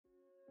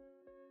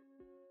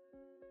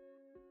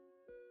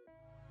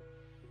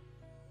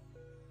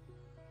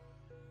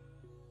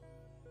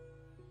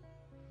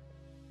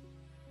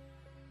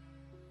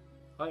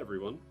Hi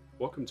everyone,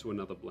 welcome to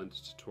another Blender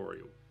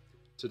tutorial.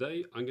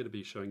 Today I'm going to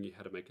be showing you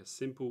how to make a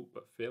simple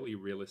but fairly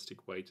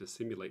realistic way to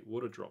simulate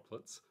water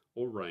droplets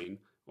or rain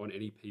on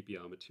any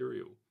PBR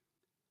material.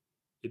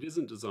 It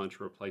isn't designed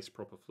to replace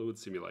proper fluid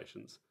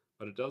simulations,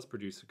 but it does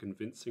produce a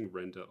convincing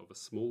render of a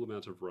small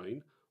amount of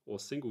rain or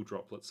single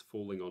droplets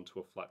falling onto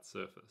a flat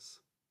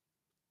surface.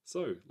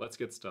 So let's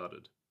get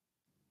started.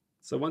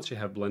 So once you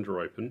have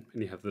Blender open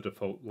and you have the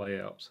default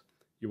layout,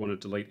 you want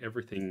to delete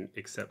everything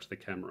except the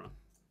camera.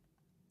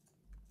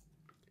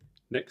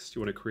 Next,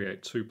 you want to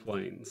create two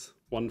planes,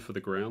 one for the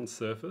ground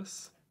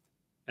surface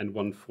and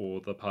one for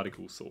the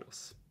particle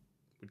source,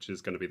 which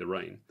is going to be the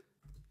rain.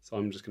 So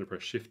I'm just going to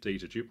press Shift D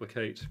to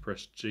duplicate,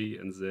 press G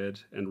and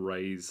Z and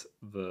raise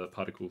the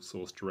particle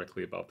source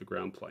directly above the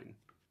ground plane.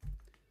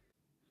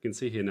 You can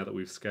see here now that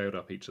we've scaled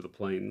up each of the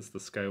planes, the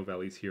scale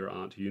values here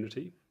aren't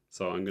unity.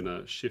 So I'm going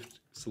to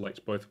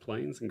select both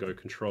planes and go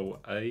Control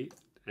A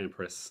and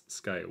press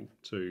Scale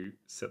to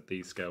set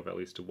these scale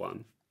values to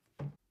 1.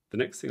 The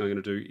next thing I'm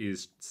going to do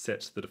is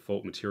set the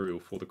default material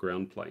for the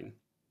ground plane.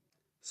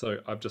 So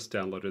I've just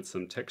downloaded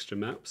some texture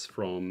maps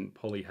from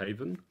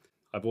Polyhaven.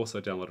 I've also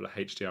downloaded a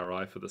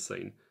HDRI for the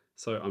scene,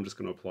 so I'm just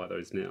going to apply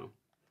those now.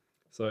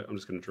 So I'm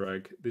just going to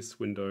drag this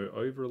window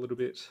over a little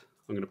bit.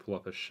 I'm going to pull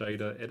up a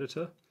shader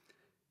editor,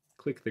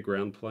 click the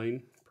ground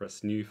plane,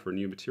 press New for a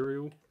new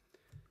material.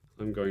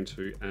 I'm going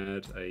to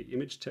add an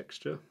image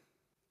texture,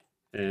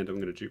 and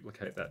I'm going to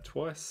duplicate that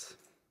twice.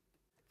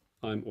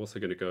 I'm also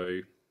going to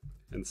go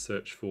and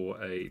search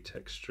for a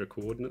texture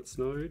coordinates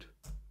node.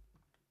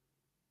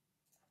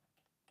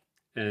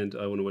 And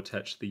I want to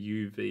attach the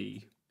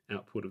UV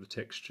output of the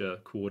texture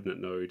coordinate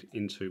node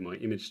into my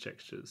image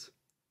textures.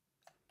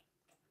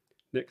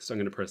 Next, I'm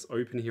going to press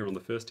open here on the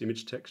first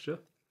image texture,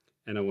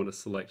 and I want to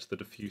select the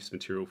diffuse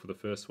material for the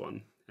first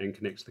one and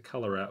connect the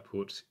color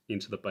output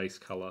into the base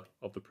color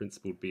of the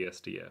principled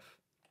BSDF.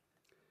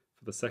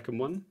 For the second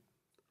one,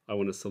 I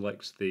want to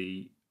select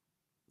the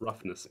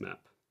roughness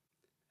map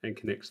and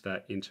connect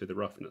that into the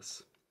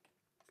roughness.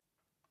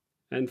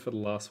 And for the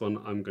last one,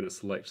 I'm going to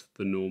select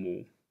the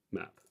normal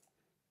map.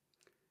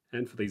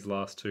 And for these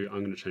last two,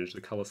 I'm going to change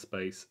the color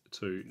space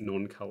to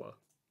non-color.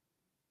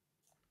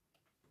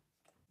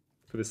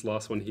 For this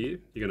last one here,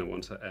 you're going to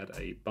want to add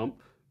a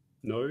bump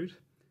node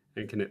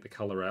and connect the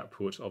color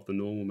output of the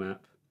normal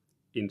map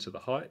into the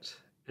height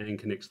and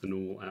connect the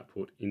normal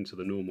output into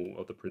the normal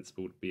of the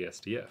principled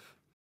BSDF.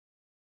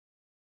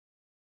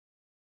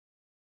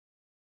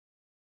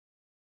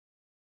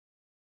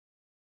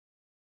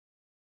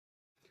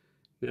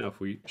 Now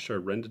if we show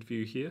rendered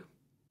view here,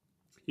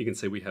 you can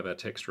see we have our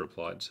texture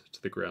applied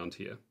to the ground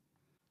here.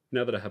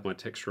 Now that I have my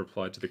texture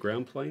applied to the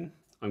ground plane,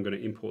 I'm going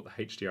to import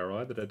the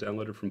HDRI that I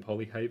downloaded from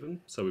Polyhaven,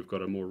 so we've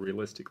got a more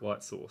realistic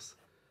light source.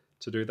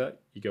 To do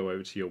that, you go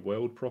over to your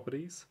world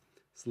properties,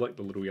 select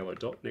the little yellow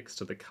dot next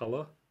to the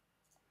color,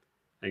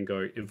 and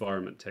go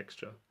environment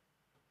texture.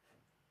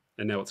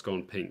 And now it's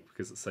gone pink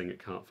because it's saying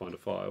it can't find a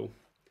file.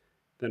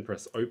 Then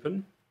press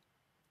open,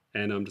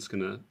 and I'm just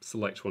going to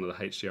select one of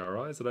the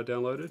HDRIs that I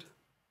downloaded.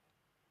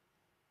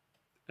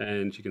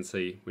 And you can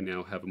see we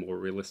now have a more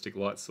realistic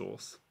light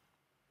source.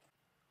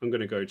 I'm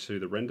going to go to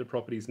the render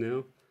properties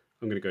now.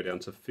 I'm going to go down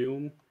to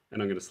film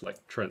and I'm going to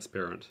select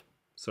transparent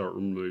so it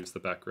removes the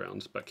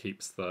background but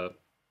keeps the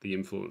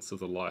influence of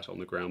the light on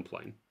the ground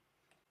plane.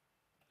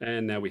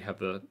 And now we have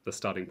the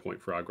starting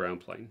point for our ground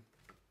plane.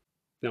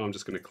 Now I'm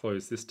just going to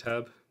close this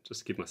tab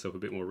just to give myself a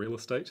bit more real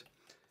estate.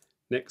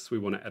 Next we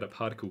want to add a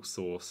particle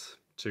source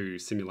to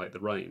simulate the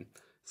rain.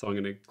 So I'm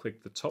going to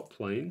click the top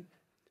plane.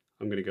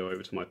 I'm going to go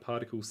over to my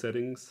particle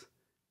settings,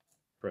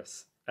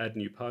 press add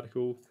new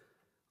particle.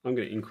 I'm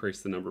going to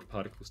increase the number of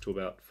particles to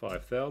about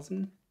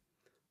 5,000.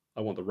 I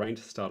want the rain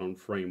to start on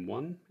frame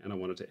 1 and I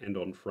want it to end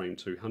on frame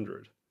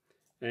 200.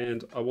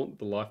 And I want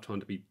the lifetime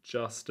to be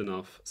just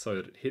enough so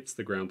that it hits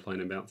the ground plane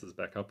and bounces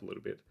back up a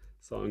little bit.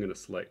 So I'm going to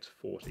select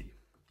 40.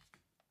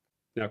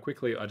 Now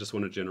quickly, I just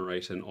want to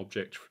generate an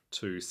object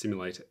to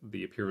simulate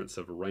the appearance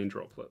of a rain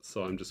droplet.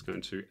 So I'm just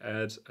going to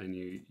add a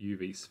new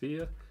UV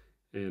sphere.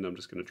 And I'm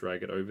just going to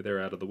drag it over there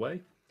out of the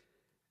way.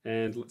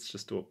 And let's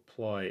just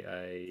apply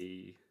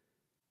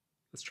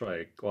let's try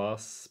a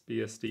glass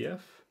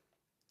BSDF.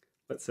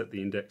 Let's set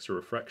the index of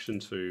refraction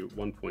to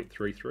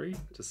 1.33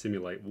 to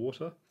simulate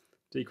water.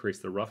 Decrease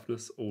the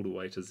roughness all the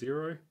way to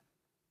 0.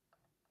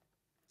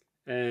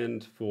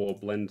 And for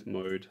blend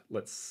mode,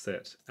 let's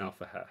set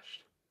alpha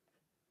hash.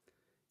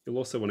 You'll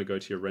also want to go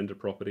to your render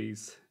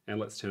properties and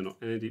let's turn on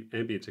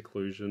ambient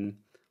occlusion.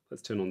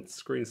 Let's turn on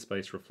screen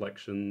space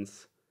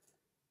reflections.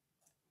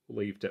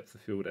 Leave depth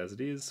of field as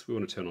it is. We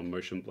want to turn on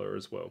motion blur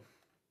as well.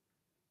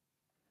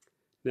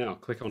 Now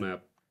click on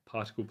our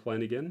particle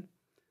plane again,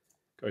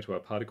 go to our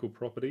particle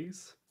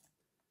properties,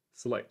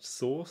 select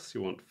source,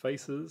 you want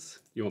faces,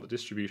 you want the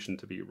distribution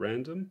to be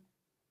random,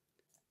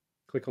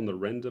 click on the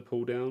render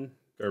pull down,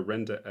 go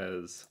render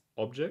as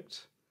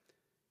object,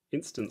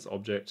 instance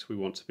object we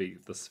want to be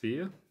the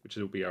sphere, which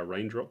will be our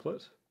rain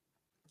droplet,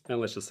 and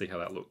let's just see how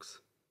that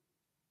looks.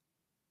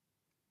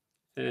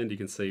 And you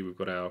can see we've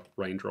got our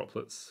rain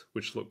droplets,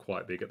 which look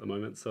quite big at the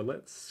moment. So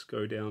let's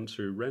go down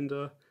to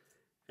render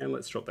and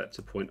let's drop that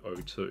to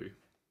 0.02,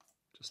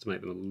 just to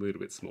make them a little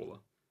bit smaller.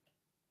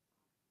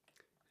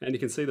 And you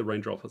can see the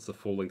rain droplets are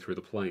falling through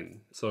the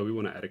plane. So we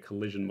want to add a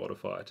collision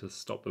modifier to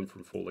stop them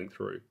from falling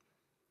through.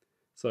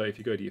 So if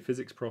you go to your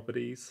physics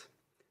properties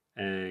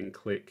and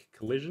click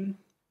collision,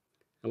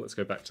 and let's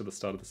go back to the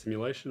start of the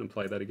simulation and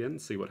play that again,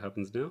 see what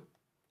happens now.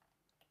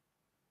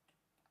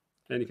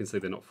 And you can see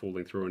they're not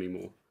falling through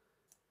anymore.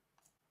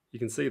 You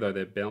can see though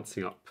they're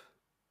bouncing up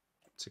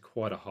to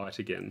quite a height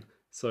again.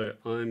 So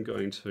I'm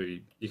going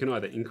to, you can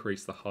either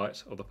increase the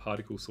height of the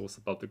particle source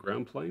above the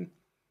ground plane.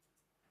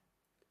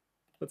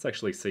 Let's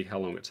actually see how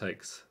long it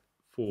takes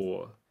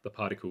for the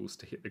particles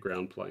to hit the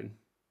ground plane.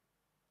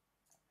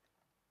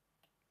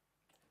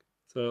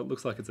 So it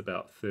looks like it's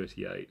about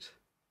 38.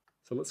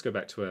 So let's go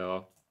back to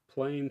our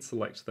plane,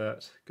 select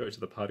that, go to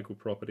the particle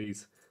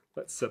properties.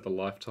 Let's set the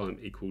lifetime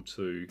equal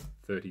to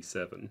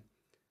 37.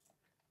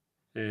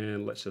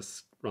 And let's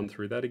just run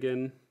through that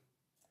again.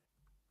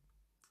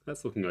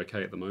 That's looking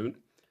okay at the moment.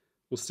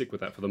 We'll stick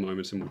with that for the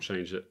moment and we'll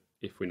change it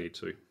if we need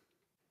to.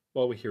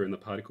 While we're here in the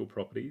particle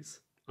properties,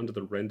 under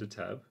the render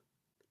tab,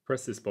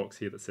 press this box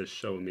here that says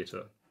show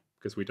emitter,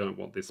 because we don't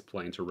want this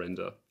plane to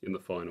render in the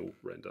final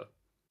render.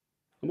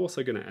 I'm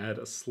also going to add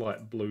a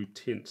slight blue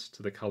tint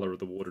to the color of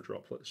the water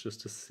droplets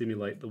just to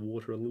simulate the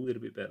water a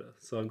little bit better.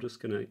 So I'm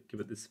just going to give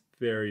it this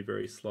very,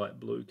 very slight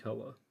blue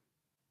color.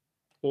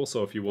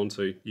 Also, if you want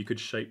to, you could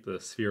shape the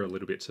sphere a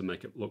little bit to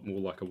make it look more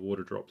like a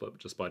water droplet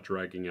just by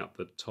dragging out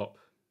the top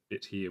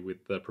bit here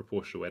with the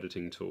proportional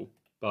editing tool,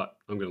 but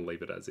I'm going to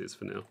leave it as is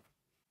for now.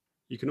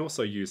 You can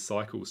also use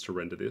cycles to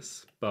render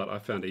this, but I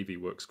found Eevee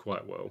works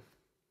quite well.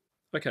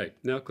 Okay,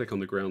 now click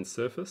on the ground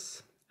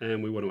surface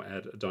and we want to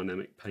add a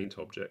dynamic paint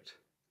object.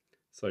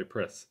 So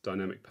press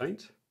dynamic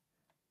paint.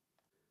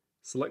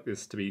 Select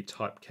this to be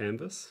type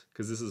canvas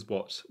because this is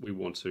what we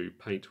want to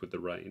paint with the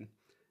rain,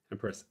 and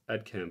press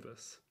add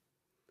canvas.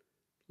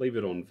 Leave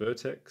it on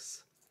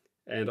vertex,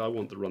 and I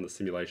want to run the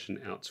simulation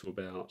out to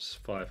about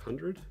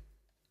 500.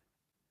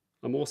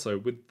 I'm also,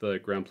 with the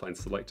ground plane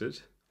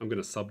selected, I'm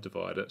going to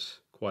subdivide it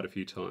quite a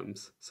few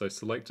times. So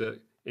select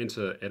it,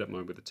 enter edit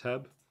mode with a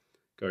tab,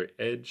 go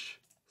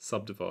edge,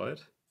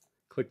 subdivide,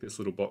 click this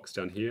little box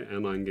down here,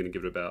 and I'm going to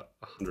give it about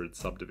 100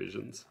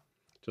 subdivisions,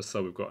 just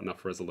so we've got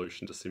enough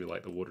resolution to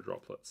simulate the water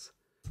droplets.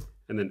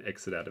 And then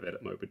exit out of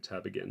edit mode with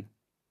tab again.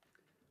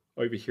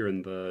 Over here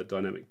in the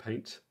dynamic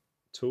paint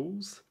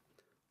tools,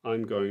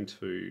 I'm going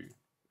to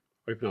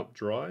open up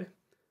dry.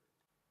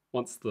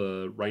 Once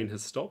the rain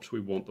has stopped, we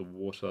want the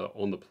water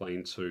on the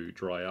plane to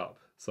dry up.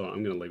 So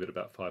I'm going to leave it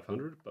about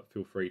 500, but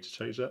feel free to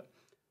change that.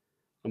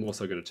 I'm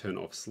also going to turn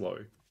off slow.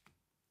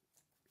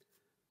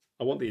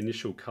 I want the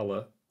initial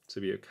color to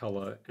be a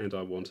color and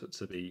I want it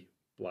to be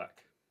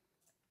black.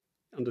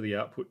 Under the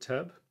output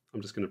tab,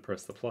 I'm just going to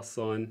press the plus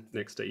sign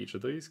next to each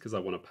of these because I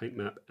want a paint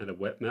map and a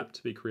wet map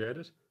to be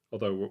created,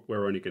 although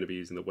we're only going to be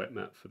using the wet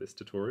map for this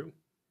tutorial.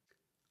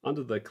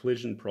 Under the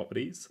collision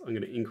properties, I'm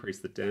going to increase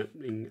the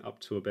damping up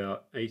to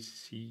about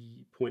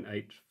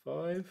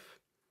 80.85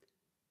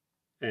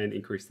 and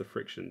increase the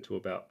friction to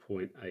about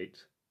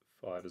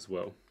 0.85 as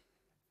well.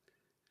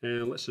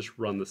 And let's just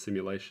run the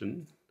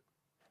simulation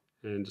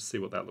and just see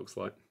what that looks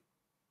like.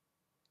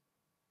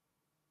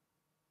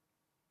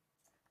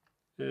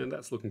 And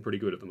that's looking pretty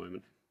good at the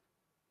moment.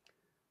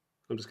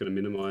 I'm just going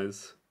to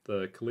minimize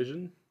the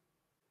collision.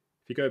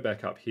 If you go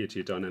back up here to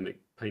your dynamic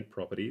paint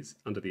properties,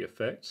 under the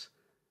effect,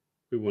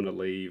 we want to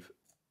leave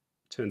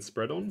turn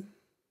spread on.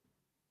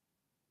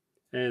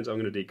 And I'm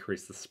going to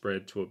decrease the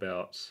spread to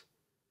about,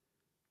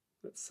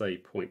 let's say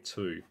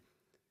 0.2.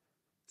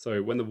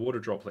 So when the water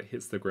droplet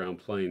hits the ground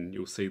plane,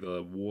 you'll see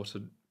the water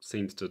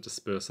seems to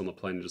disperse on the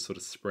plane and just sort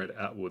of spread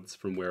outwards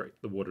from where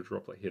the water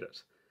droplet hit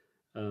it.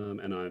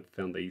 And I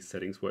found these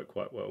settings work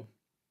quite well.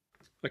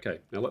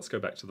 Okay, now let's go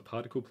back to the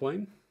particle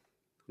plane.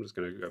 I'm just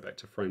going to go back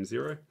to frame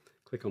 0,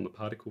 click on the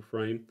particle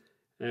frame,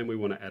 and we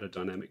want to add a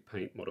dynamic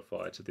paint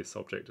modifier to this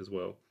object as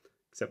well.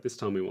 Except this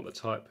time we want the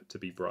type to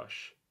be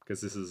brush, because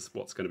this is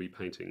what's going to be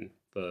painting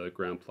the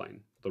ground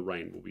plane. The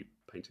rain will be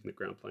painting the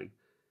ground plane.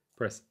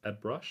 Press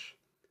add brush.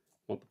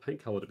 Want the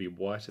paint color to be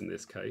white in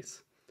this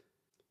case,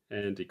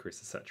 and decrease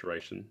the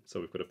saturation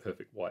so we've got a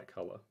perfect white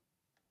color.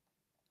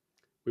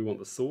 We want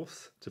the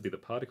source to be the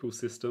particle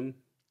system,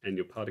 and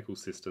your particle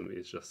system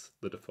is just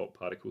the default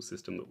particle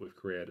system that we've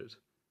created.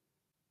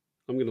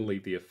 I'm going to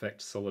leave the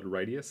effect solid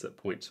radius at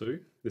 0.2.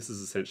 This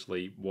is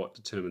essentially what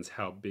determines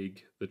how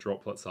big the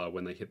droplets are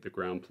when they hit the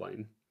ground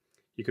plane.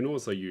 You can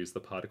also use the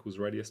particles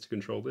radius to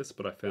control this,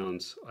 but I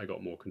found I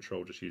got more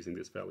control just using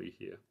this value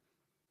here.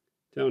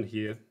 Down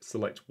here,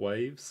 select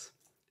waves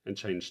and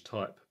change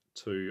type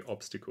to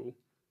obstacle.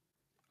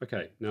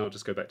 Okay, now I'll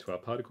just go back to our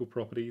particle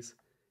properties,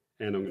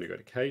 and I'm going to go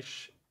to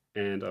cache,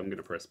 and I'm going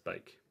to press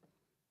bake.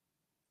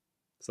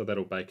 So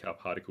that'll bake our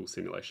particle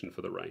simulation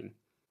for the rain.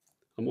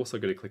 I'm also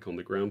going to click on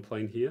the ground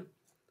plane here,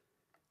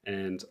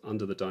 and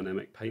under the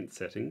dynamic paint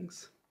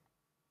settings,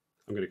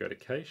 I'm going to go to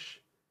cache.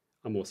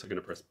 I'm also going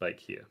to press bake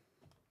here.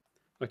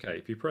 Okay,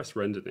 if you press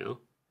render now,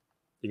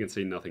 you can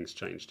see nothing's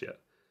changed yet.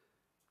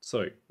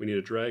 So we need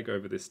to drag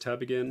over this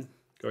tab again,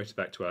 go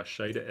back to our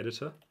shader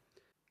editor.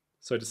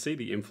 So to see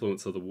the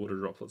influence of the water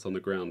droplets on the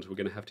ground, we're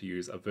going to have to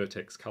use a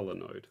Vertex color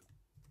node.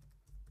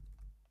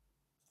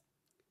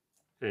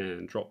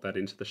 And drop that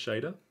into the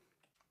shader.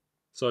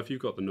 So if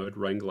you've got the Node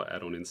Wrangler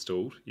add-on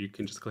installed, you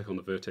can just click on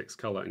the Vertex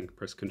color and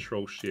press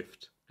Ctrl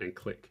Shift and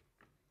click.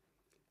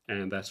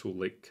 And that will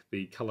link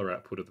the color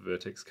output of the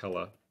Vertex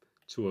color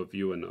to a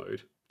viewer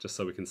node, just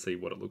so we can see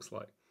what it looks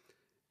like.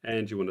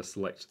 And you want to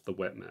select the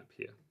wet map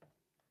here.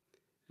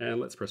 And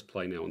let's press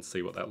play now and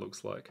see what that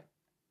looks like.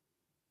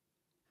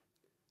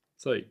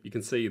 So you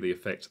can see the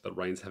effect that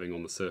rain's having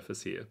on the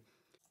surface here.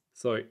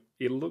 So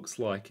it looks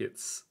like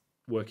it's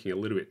working a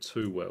little bit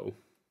too well.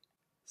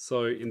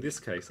 So in this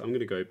case, I'm going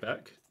to go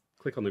back,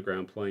 click on the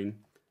ground plane,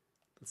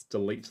 let's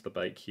delete the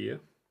bake here,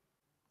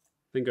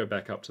 then go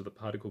back up to the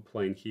particle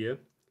plane here.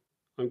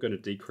 I'm going to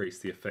decrease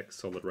the effect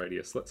solid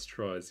radius. Let's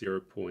try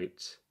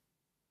 0.05.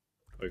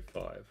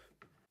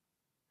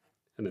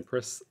 And then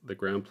press the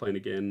ground plane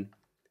again,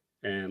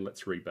 and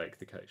let's rebake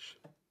the cache.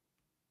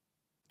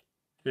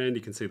 And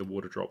you can see the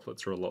water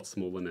droplets are a lot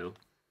smaller now.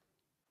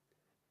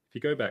 If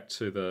you go back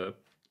to the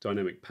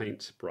dynamic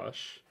paint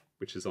brush,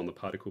 which is on the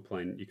particle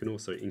plane, you can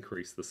also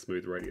increase the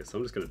smooth radius. So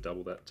I'm just going to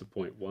double that to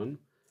 0.1.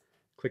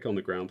 Click on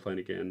the ground plane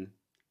again,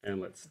 and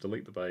let's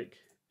delete the bake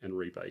and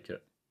rebake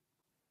it.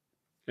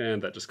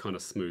 And that just kind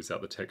of smooths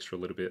out the texture a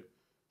little bit.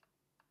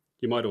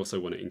 You might also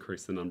want to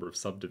increase the number of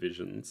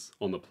subdivisions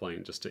on the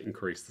plane just to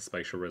increase the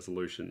spatial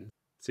resolution,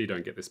 so you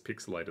don't get this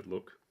pixelated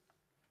look.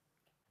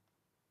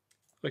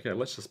 Okay,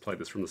 let's just play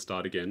this from the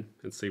start again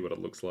and see what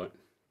it looks like.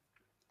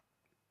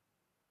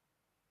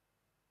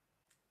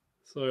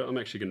 So I'm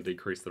actually going to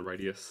decrease the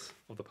radius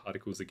of the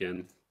particles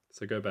again.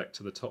 So go back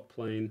to the top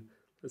plane,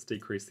 let's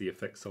decrease the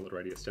effect solid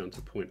radius down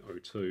to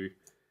 0.02.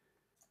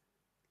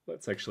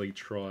 Let's actually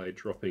try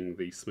dropping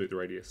the smooth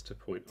radius to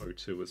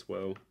 0.02 as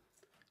well.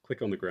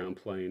 Click on the ground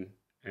plane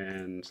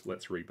and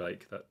let's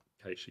rebake that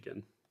cache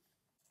again.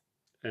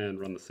 And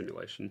run the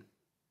simulation.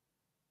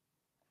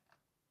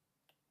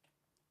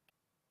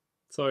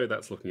 So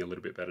that's looking a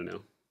little bit better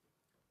now.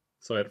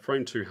 So at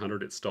frame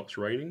 200 it stops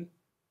raining,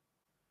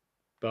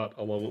 but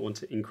I'll want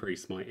to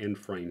increase my end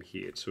frame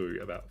here to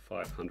about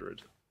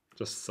 500,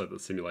 just so the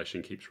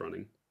simulation keeps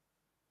running.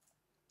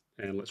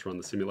 And let's run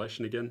the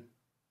simulation again.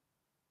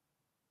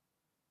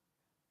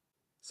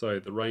 So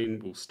the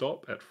rain will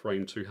stop at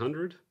frame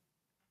 200,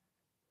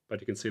 but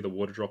you can see the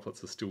water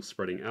droplets are still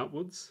spreading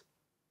outwards.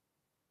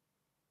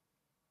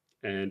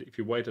 And if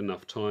you wait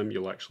enough time,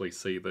 you'll actually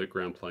see the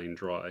ground plane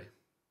dry.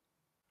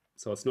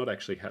 So it's not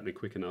actually happening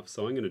quick enough,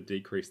 so I'm going to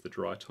decrease the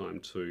dry time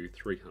to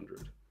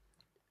 300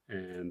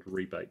 and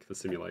rebake the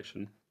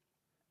simulation.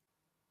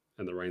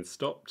 And the rain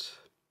stopped,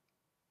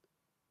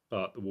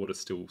 but the water's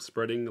still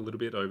spreading a little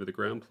bit over the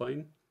ground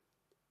plane,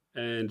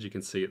 and you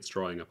can see it's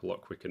drying up a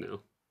lot quicker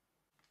now.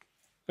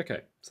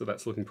 Okay, so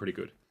that's looking pretty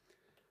good.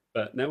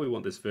 But now we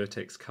want this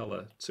vertex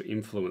color to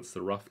influence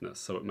the roughness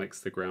so it makes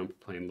the ground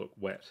plane look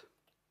wet.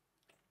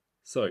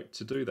 So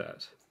to do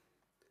that,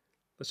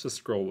 let's just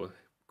scroll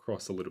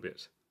across a little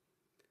bit.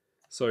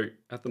 So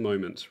at the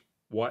moment,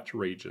 white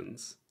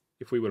regions,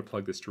 if we were to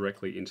plug this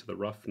directly into the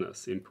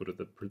roughness input of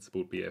the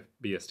principled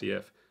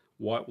BSDF,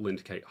 white will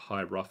indicate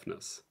high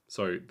roughness.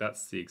 So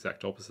that's the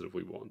exact opposite of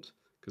what we want,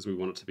 because we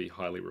want it to be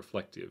highly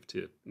reflective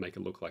to make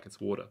it look like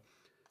it's water.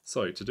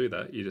 So to do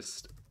that, you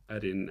just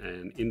add in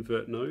an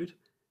invert node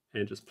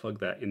and just plug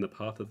that in the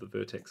path of the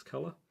vertex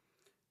color.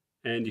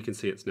 And you can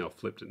see it's now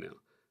flipped it now.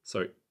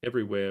 So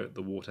everywhere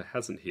the water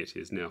hasn't hit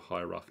is now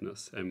high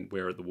roughness, and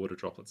where the water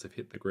droplets have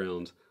hit the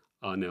ground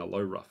are now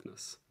low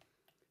roughness.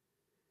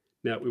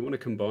 Now we want to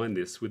combine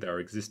this with our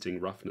existing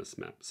roughness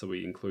map, so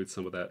we include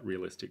some of that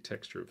realistic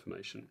texture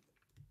information.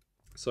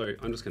 So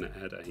I'm just going to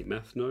add a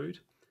math node,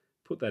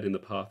 put that in the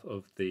path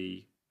of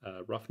the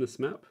roughness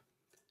map,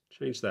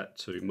 change that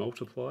to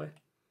multiply,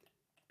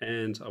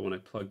 and I want to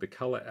plug the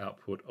color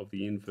output of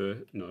the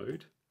invert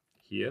node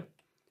here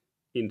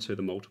into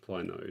the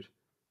multiply node,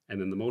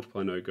 and then the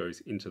multiply node goes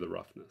into the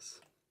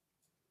roughness.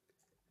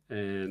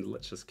 And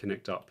let's just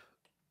connect up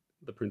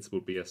the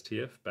principled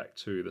BSTF back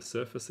to the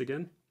surface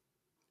again,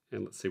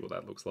 and let's see what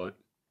that looks like.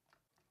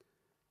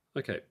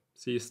 Okay,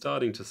 so you're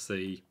starting to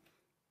see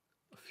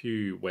a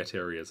few wet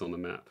areas on the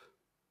map.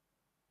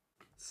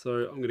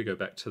 So I'm going to go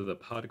back to the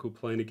particle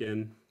plane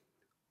again.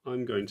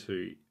 I'm going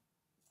to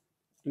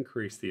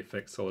increase the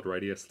effect solid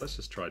radius. Let's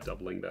just try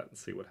doubling that and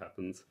see what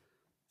happens.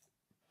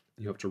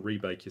 You have to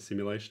rebake your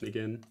simulation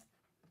again.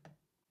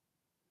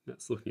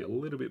 That's looking a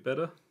little bit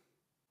better.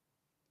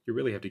 You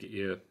really have to get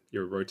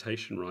your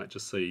rotation right,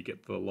 just so you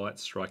get the light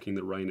striking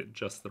the rain at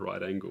just the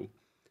right angle.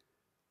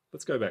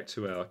 Let's go back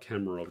to our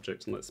camera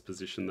object and let's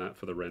position that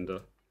for the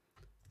render.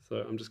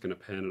 So I'm just going to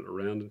pan it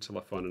around until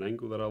I find an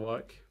angle that I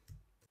like.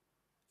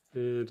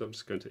 And I'm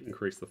just going to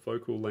increase the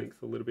focal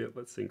length a little bit.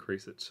 Let's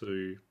increase it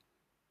to,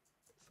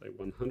 say,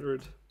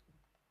 100.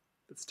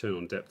 Let's turn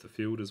on depth of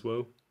field as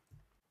well.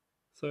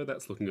 So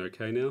that's looking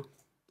okay now.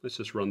 Let's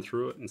just run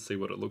through it and see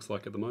what it looks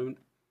like at the moment.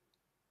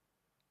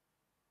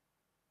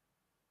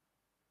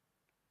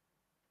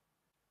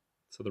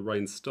 So the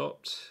rain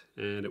stopped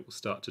and it will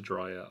start to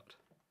dry out.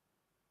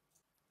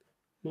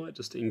 Might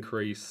just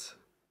increase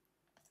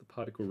the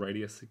particle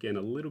radius again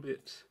a little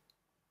bit.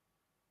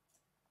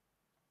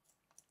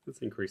 Let's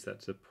increase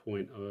that to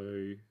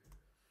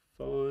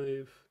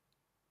 0.05.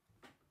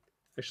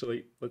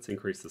 Actually, let's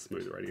increase the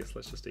smooth radius.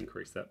 Let's just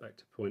increase that back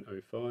to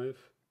 0.05.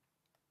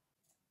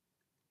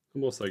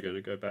 I'm also going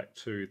to go back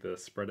to the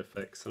spread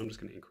effect, so I'm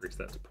just going to increase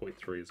that to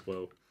 0.3 as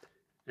well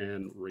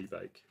and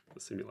rebake the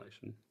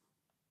simulation.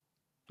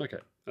 Okay,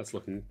 that's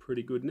looking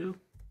pretty good now.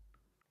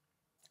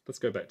 Let's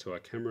go back to our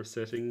camera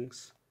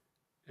settings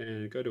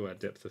and go to our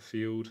depth of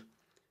field,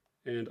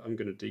 and I'm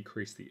going to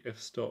decrease the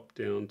f-stop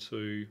down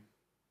to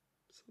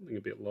something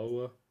a bit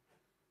lower.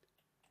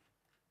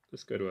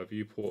 Let's go to our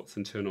viewports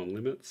and turn on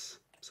limits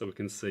so we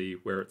can see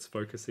where it's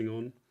focusing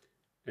on,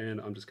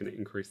 and I'm just going to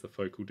increase the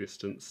focal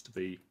distance to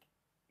be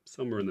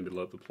somewhere in the middle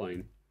of the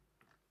plane.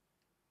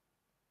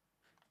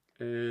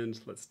 And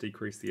let's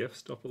decrease the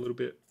f-stop a little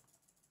bit,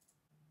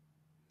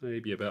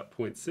 maybe about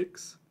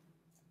 0.6.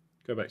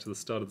 Go back to the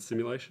start of the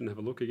simulation, have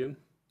a look again.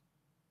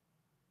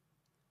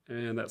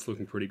 And that's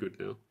looking pretty good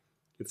now. You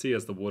can see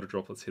as the water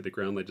droplets hit the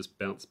ground, they just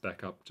bounce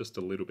back up just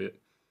a little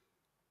bit.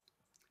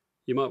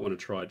 You might want to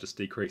try just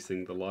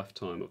decreasing the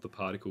lifetime of the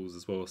particles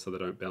as well so they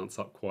don't bounce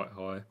up quite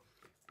high.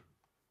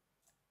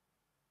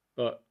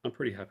 But I'm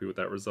pretty happy with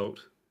that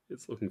result.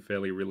 It's looking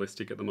fairly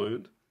realistic at the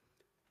moment.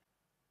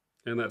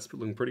 And that's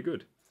looking pretty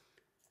good.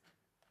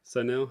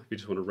 So now, if you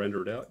just want to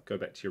render it out, go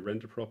back to your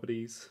render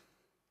properties.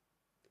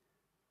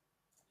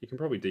 You can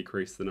probably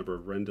decrease the number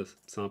of render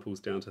samples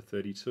down to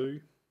 32.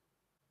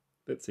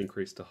 Let's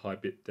increase to high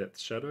bit depth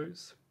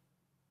shadows.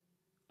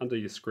 Under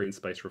your screen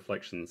space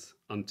reflections,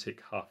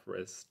 untick half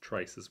res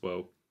trace as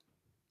well.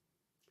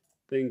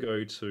 Then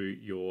go to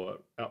your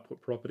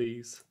output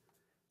properties.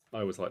 I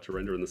always like to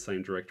render in the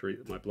same directory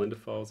that my Blender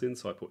file's in,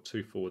 so I put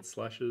 2 forward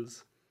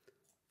slashes.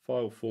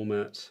 File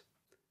format,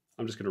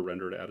 I'm just going to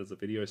render it out as a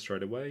video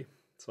straight away.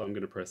 So I'm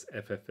going to press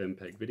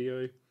FFmpeg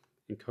video,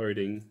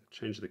 encoding,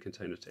 change the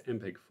container to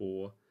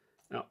MPEG-4,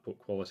 output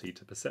quality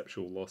to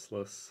perceptual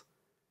lossless,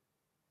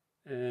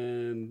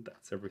 and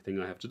that's everything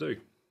I have to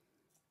do.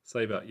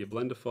 Save out your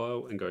Blender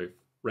file and go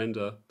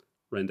render,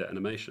 render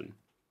animation.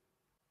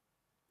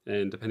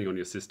 And depending on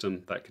your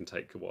system, that can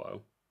take a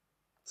while.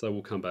 So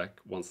we'll come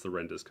back once the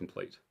render's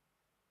complete.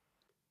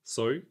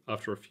 So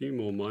after a few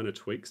more minor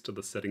tweaks to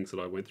the settings that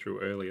I went through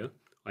earlier,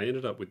 I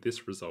ended up with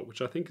this result,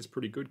 which I think is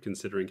pretty good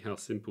considering how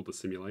simple the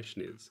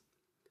simulation is.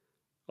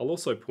 I'll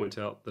also point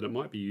out that it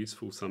might be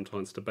useful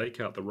sometimes to bake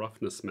out the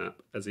roughness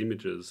map as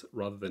images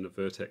rather than a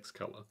vertex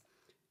color,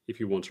 if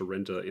you want to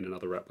render in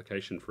another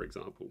application, for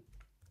example.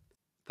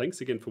 Thanks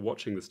again for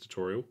watching this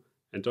tutorial,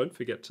 and don't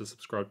forget to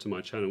subscribe to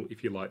my channel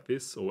if you like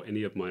this or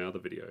any of my other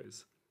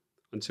videos.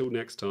 Until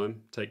next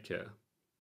time, take care.